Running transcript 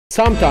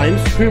Sometimes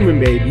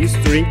human babies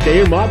drink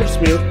their mother's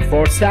milk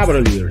for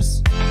several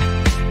years.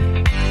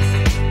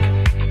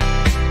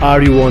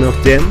 Are you one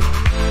of them?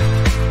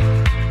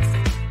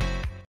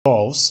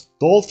 Doves,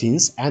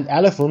 dolphins and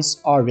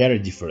elephants are very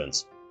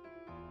different.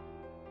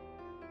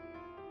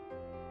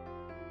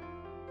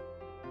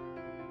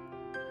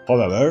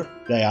 However,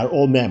 they are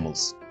all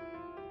mammals.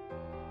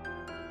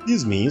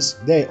 This means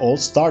they all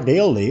start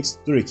their lives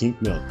drinking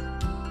milk.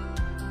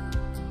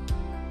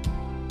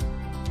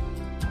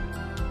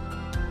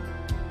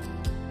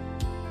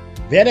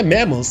 When a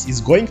mammal is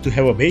going to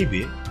have a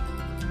baby,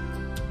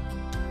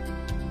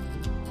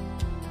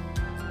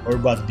 her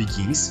body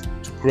begins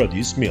to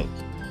produce milk.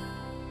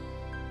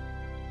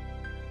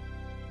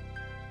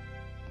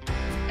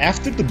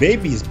 After the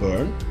baby is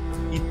born,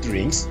 it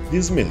drinks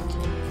this milk.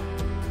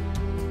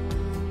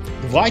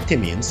 The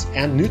vitamins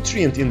and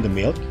nutrients in the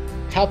milk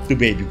help the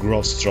baby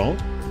grow strong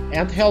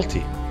and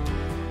healthy.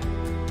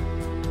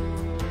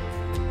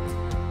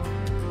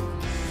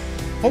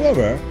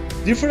 However,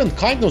 different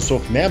kinds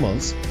of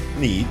mammals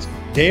need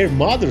their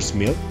mother's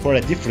milk for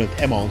a different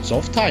amounts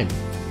of time.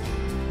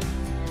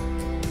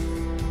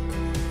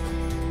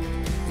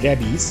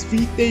 Rabbits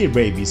feed their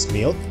babies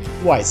milk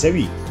twice a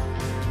week.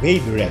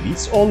 Baby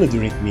rabbits only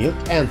drink milk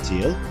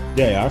until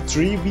they are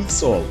 3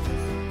 weeks old.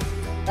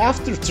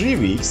 After 3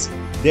 weeks,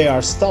 they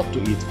are stopped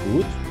to eat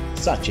food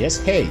such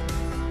as hay.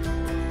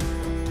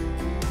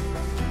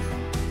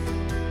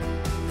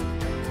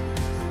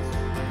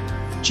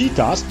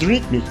 Cheetahs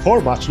drink milk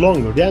for much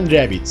longer than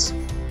rabbits.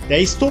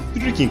 They stop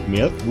drinking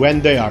milk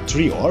when they are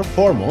 3 or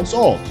 4 months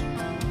old.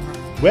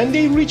 When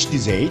they reach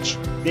this age,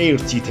 their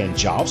teeth and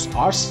jaws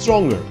are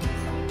stronger.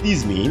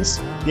 This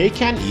means they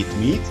can eat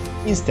meat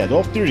instead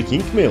of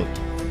drinking milk.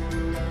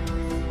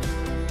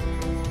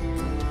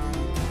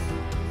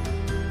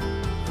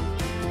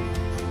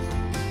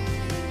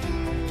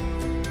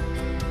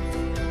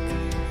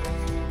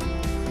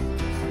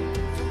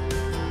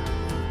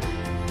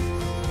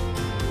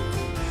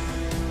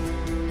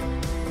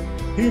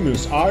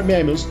 Humans are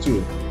mammals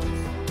too.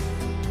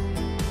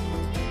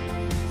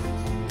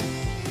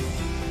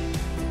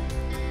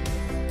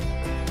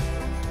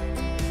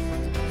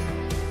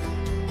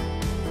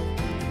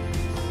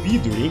 We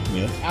drink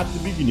milk at the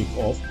beginning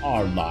of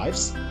our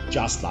lives,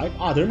 just like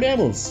other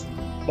mammals.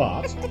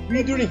 But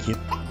we drink it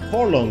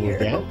for longer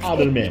than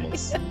other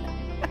mammals.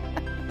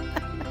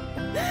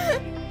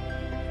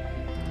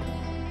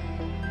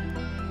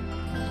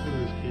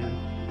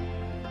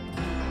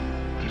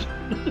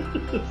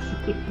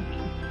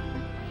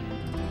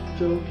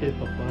 It's okay,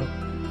 Papa.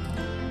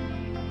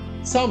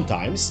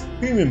 Sometimes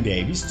human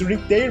babies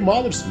drink their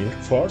mother's milk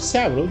for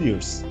several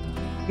years.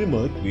 The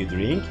milk we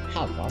drink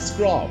helps us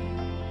grow.